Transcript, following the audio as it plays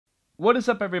What is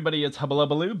up, everybody? It's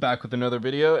Hubalubalu back with another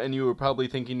video, and you were probably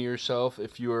thinking to yourself,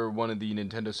 if you are one of the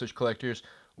Nintendo Switch collectors,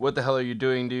 what the hell are you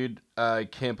doing, dude? I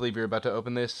can't believe you're about to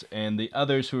open this. And the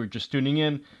others who are just tuning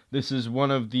in, this is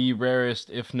one of the rarest,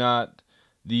 if not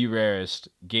the rarest,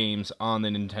 games on the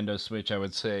Nintendo Switch, I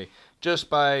would say. Just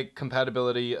by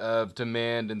compatibility of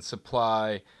demand and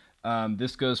supply,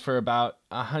 this goes for about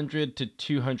 $100 to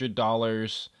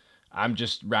 $200. I'm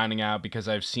just rounding out because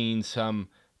I've seen some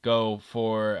go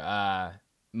for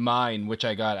mine, which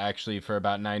I got actually for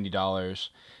about $90,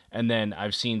 and then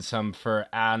I've seen some for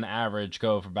on average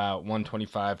go for about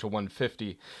 $125 to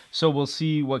 $150. So we'll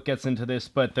see what gets into this,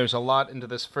 but there's a lot into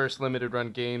this first limited run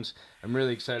games. I'm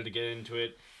really excited to get into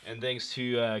it, and thanks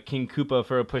to King Koopa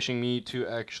for pushing me to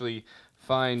actually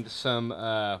find some.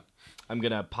 I'm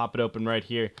gonna pop it open right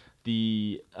here.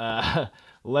 The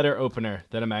letter opener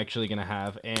that I'm actually going to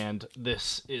have, and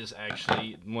this is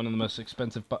actually one of the most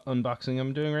expensive unboxing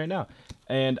I'm doing right now.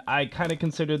 And I kind of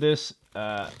consider this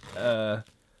an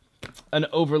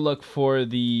overlook for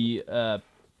the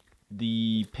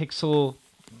Pixel,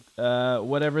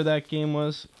 whatever that game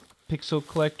was, Pixel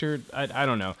Collector, I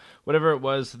don't know. Whatever it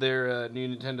was, their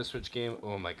new Nintendo Switch game.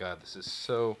 Oh my god, this is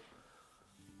so...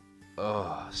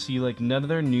 Oh, see, like, none of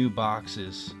their new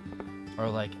boxes are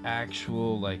like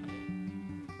actual like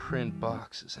print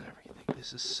boxes and everything.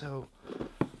 This is so,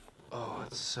 oh,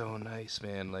 it's so nice,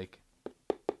 man. Like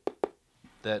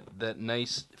that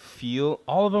nice feel.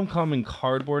 All of them come in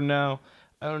cardboard now.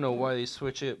 I don't know why they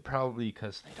switch it. Probably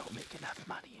because they don't make enough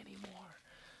money anymore.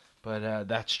 But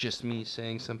that's just me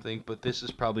saying something. But this is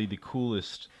probably the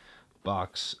coolest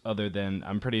box, other than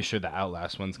I'm pretty sure the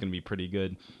Outlast one's gonna be pretty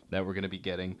good that we're gonna be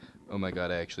getting. Oh my god,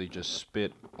 I actually just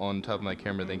spit on top of my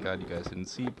camera. Thank god you guys didn't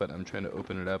see, but I'm trying to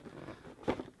open it up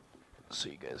so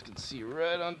you guys can see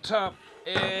right on top.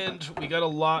 And we got a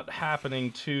lot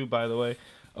happening too, by the way.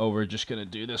 Oh, we're just gonna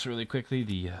do this really quickly.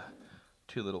 The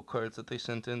two little cards that they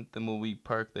sent in, Thimbleweed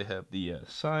Park, they have the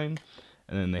sign,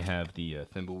 and then they have the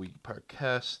Thimbleweed Park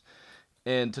cast.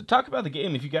 And to talk about the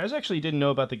game, if you guys actually didn't know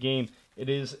about the game, it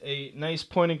is a nice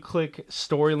point-and-click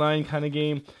storyline kind of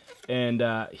game. And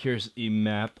here's a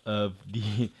map of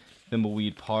the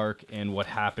Thimbleweed Park and what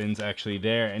happens actually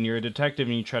there. And you're a detective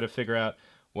and you try to figure out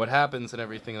what happens and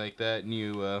everything like that. And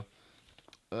you,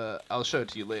 I'll show it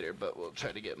to you later, but we'll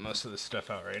try to get most of this stuff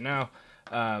out right now.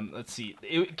 Let's see.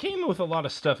 It came with a lot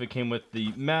of stuff. It came with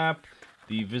the map,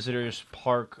 the Visitors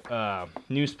Park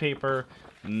newspaper,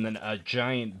 and then a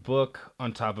giant book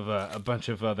on top of a bunch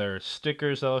of other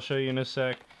stickers that I'll show you in a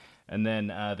sec. And then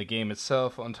the game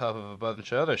itself on top of a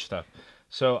bunch of other stuff.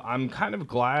 So I'm kind of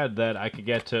glad that I could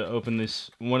get to open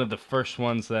this, one of the first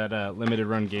ones that limited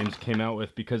run games came out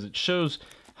with, because it shows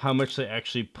how much they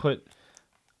actually put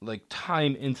like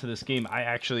time into this game. I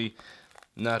actually,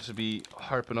 not to be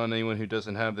harping on anyone who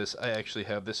doesn't have this, I actually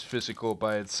have this physical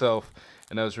by itself,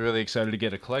 and I was really excited to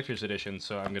get a collector's edition,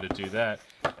 so I'm going to do that,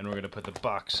 and we're going to put the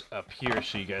box up here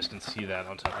so you guys can see that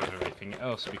on top of everything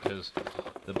else, because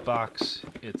the box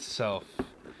itself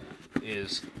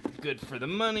is good for the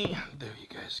money. There you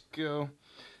guys go.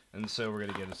 And so we're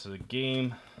going to get into the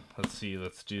game. Let's see,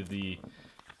 let's do the,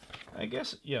 I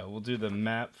guess, yeah, we'll do the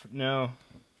map. No.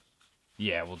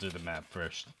 Yeah, we'll do the map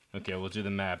first. Okay, we'll do the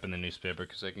map and the newspaper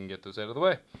because I can get those out of the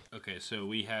way. Okay, so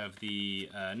we have the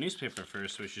newspaper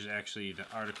first, which is actually the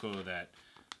article that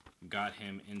got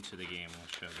him into the game.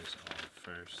 We'll show this all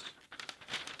first.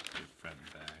 Do front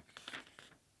and back.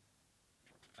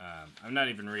 I'm not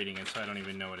even reading it, so I don't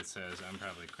even know what it says. I'm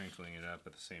probably crinkling it up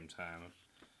at the same time. I'm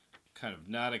kind of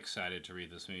not excited to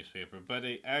read this newspaper, but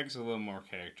it adds a little more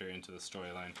character into the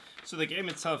storyline. So the game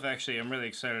itself, actually, I'm really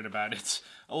excited about. It's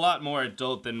a lot more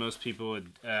adult than most people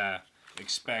would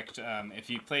expect.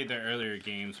 If you played their earlier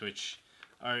games, which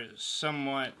are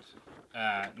somewhat,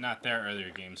 not their earlier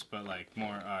games, but like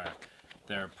more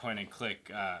their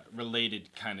point-and-click related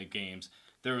kind of games,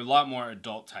 they're a lot more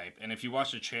adult type. And if you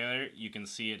watch the trailer, you can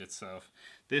see it itself.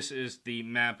 This is the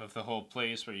map of the whole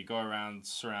place where you go around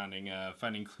surrounding,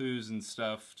 finding clues and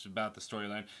stuff about the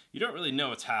storyline. You don't really know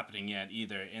what's happening yet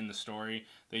either in the story.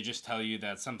 They just tell you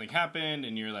that something happened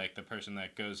and you're like the person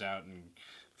that goes out and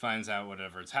finds out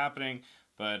whatever's happening.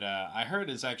 But I heard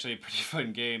it's actually a pretty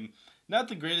fun game. Not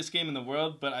the greatest game in the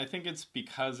world, but I think it's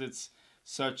because it's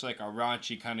such like a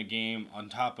raunchy kind of game on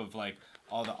top of like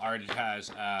all the art it has.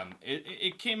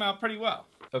 It came out pretty well.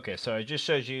 Okay, so I just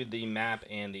showed you the map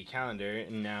and the calendar,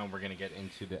 and now we're going to get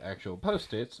into the actual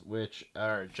Post-its, which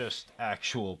are just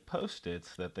actual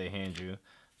Post-its that they hand you,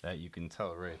 that you can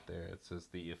tell right there. It says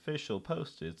the official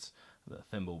Post-its, the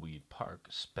Thimbleweed Park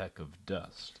Speck of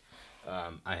Dust.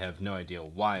 I have no idea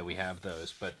why we have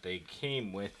those, but they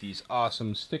came with these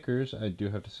awesome stickers. I do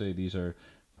have to say these are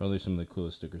probably some of the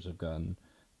coolest stickers I've gotten.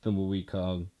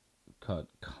 Thimbleweed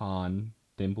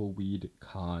Thimbleweed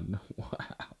Con,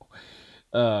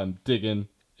 wow. Diggin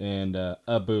and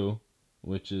Abu,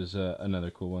 which is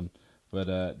another cool one, but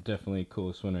definitely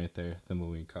coolest one right there,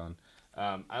 Thimbleweed Con.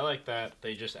 I like that.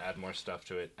 They just add more stuff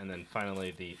to it. And then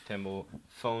finally the Thimble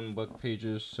phone book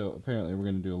pages. So apparently we're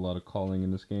going to do a lot of calling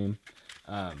in this game.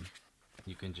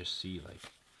 You can just see like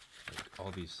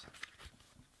all these,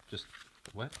 just,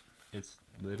 what? It's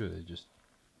literally just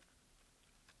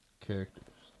characters.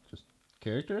 Just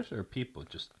characters or people?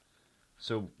 Just,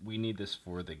 so we need this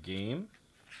for the game.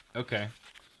 Okay.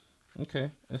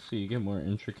 Okay, I see. You get more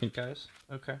intricate, guys.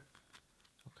 Okay.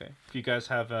 Okay. If you guys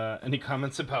have any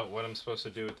comments about what I'm supposed to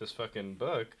do with this fucking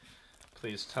book,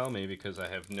 please tell me, because I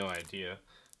have no idea.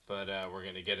 But we're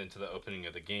going to get into the opening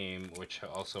of the game, which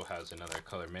also has another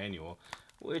color manual,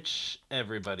 which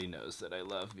everybody knows that I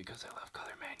love because I love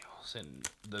color manuals and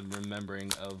the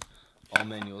remembering of all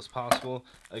manuals possible.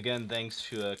 Again, thanks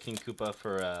to King Koopa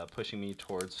for pushing me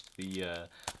towards the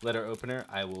letter opener.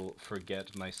 I will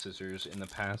forget my scissors in the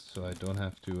past, so I don't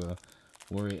have to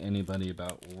worry anybody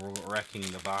about wrecking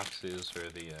the boxes or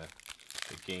the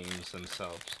games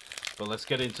themselves. But let's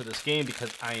get into this game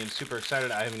because I am super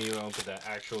excited. I haven't even opened the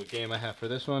actual game I have for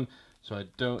this one, so I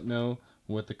don't know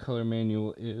what the color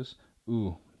manual is.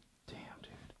 Ooh, damn,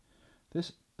 dude.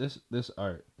 This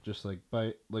art, just like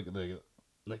like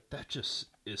that just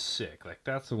is sick. Like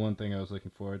that's the one thing I was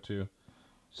looking forward to.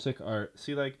 Sick art.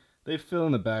 See, like they fill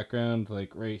in the background,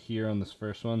 like right here on this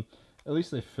first one. At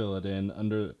least they fill it in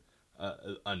under.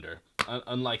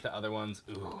 Unlike the other ones.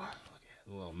 Ooh, look at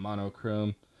a little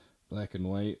monochrome, black and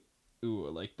white. Ooh,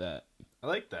 I like that. I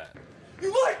like that.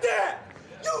 You like that?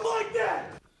 You like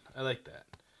that? I like that.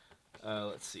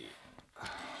 Let's see.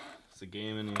 It's a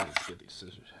game in here. Let's get these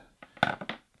scissors.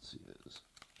 Let's see this.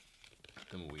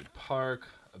 Thimbleweed Park.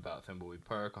 About Thimbleweed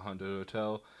Park, a haunted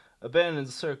hotel, abandoned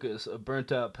circus, a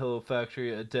burnt-out pillow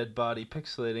factory, a dead body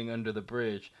pixelating under the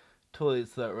bridge.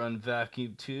 Toilets that run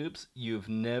vacuum tubes. You've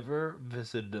never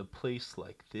visited a place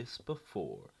like this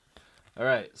before.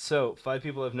 Alright, so 5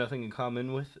 people have nothing in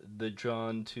common with the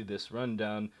drawn to this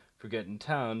rundown Forgotten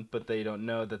Town, but they don't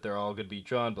know that they're all going to be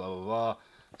drawn, blah, blah, blah.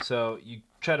 So you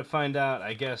try to find out,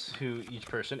 I guess, who each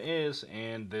person is,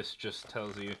 and this just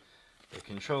tells you the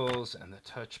controls and the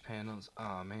touch panels.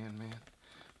 Oh, man.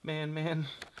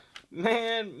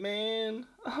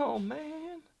 Oh,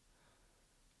 man.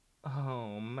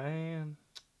 Oh, man.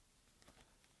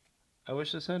 I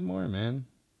wish this had more, man.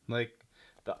 Like,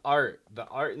 the art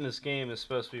in this game is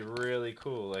supposed to be really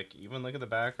cool. Like, even look at the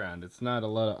background. It's not a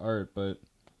lot of art, but,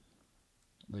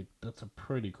 like, that's a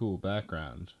pretty cool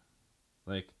background.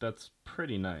 Like, that's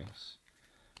pretty nice.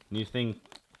 And you think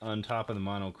on top of the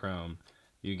monochrome,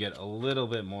 you get a little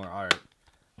bit more art.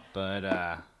 But,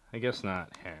 I guess not.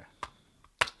 Here.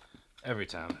 Every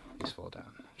time these fall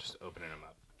down, just opening them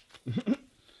up.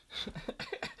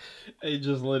 I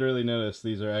just literally noticed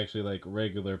these are actually like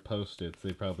regular Post-its.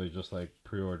 They probably just like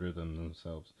pre-ordered them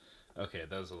themselves. Okay,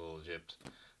 that was a little gypped.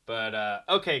 But,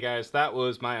 okay guys, that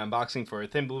was my unboxing for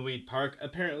Thimbleweed Park.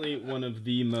 Apparently one of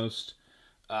the most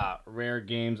rare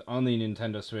games on the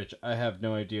Nintendo Switch. I have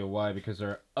no idea why, because there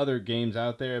are other games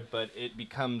out there, but it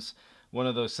becomes one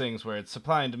of those things where it's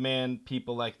supply and demand.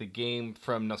 People like the game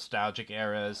from nostalgic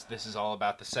eras. This is all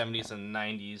about the 70s and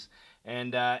 90s.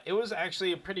 And it was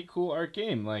actually a pretty cool art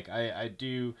game. Like, I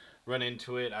do run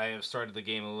into it. I have started the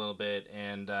game a little bit,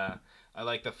 and I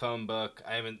like the phone book.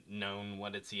 I haven't known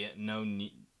what it's yet.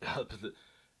 I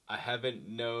haven't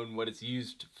known what it's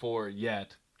used for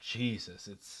yet. Jesus,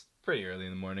 it's pretty early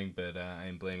in the morning, but I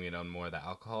am blaming it on more of the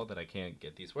alcohol that I can't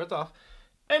get these words off.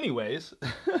 Anyways,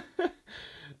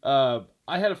 I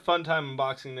had a fun time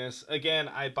unboxing this. Again,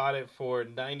 I bought it for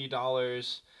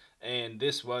 $90. And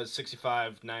this was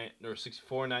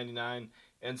 $64.99,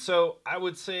 and so I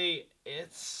would say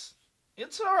it's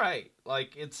all right.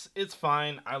 Like it's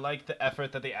fine. I like the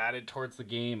effort that they added towards the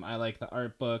game. I like the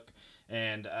art book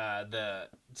and the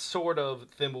sort of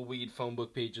Thimbleweed phone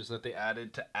book pages that they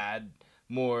added to add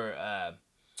more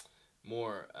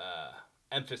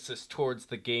emphasis towards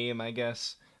the game, I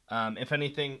guess. If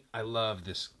anything, I love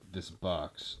this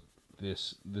box.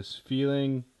 This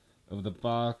feeling of the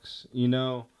box, you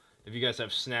know. If you guys have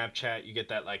Snapchat, you get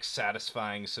that, like,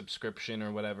 satisfying subscription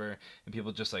or whatever, and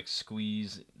people just, like,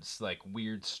 squeeze, like,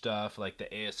 weird stuff, like the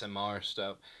ASMR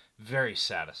stuff. Very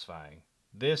satisfying.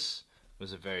 This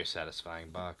was a very satisfying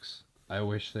box. I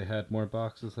wish they had more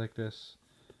boxes like this.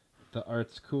 The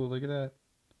art's cool, look at that.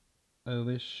 I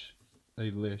wish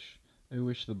I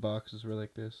wish the boxes were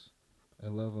like this. I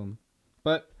love them.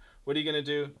 But what are you going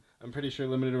to do? I'm pretty sure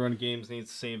Limited Run Games needs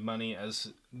to save money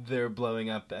as they're blowing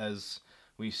up as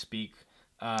we speak.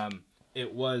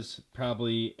 It was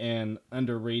probably an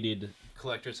underrated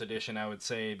collector's edition, I would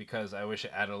say, because I wish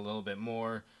it added a little bit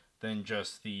more than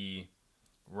just the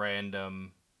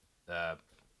random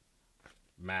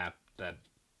map. That,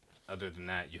 other than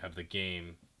that, you have the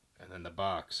game and then the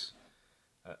box.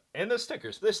 And the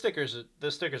stickers. The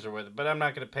stickers are worth it, but I'm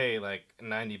not going to pay like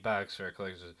 $90 for a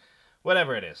collector's,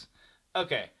 whatever it is.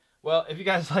 Okay. Well, if you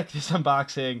guys like this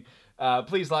unboxing,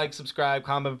 please like, subscribe,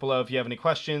 comment below if you have any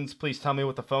questions. Please tell me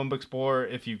what the phone book's for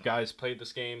if you guys played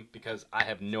this game, because I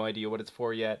have no idea what it's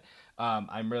for yet.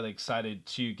 I'm really excited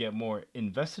to get more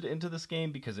invested into this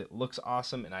game because it looks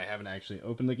awesome and I haven't actually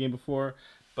opened the game before.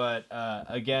 But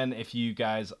again, if you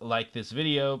guys like this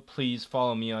video, please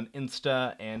follow me on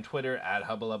Insta and Twitter at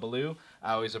Hubalubalu.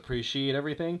 I always appreciate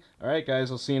everything. All right,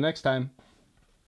 guys, I'll see you next time.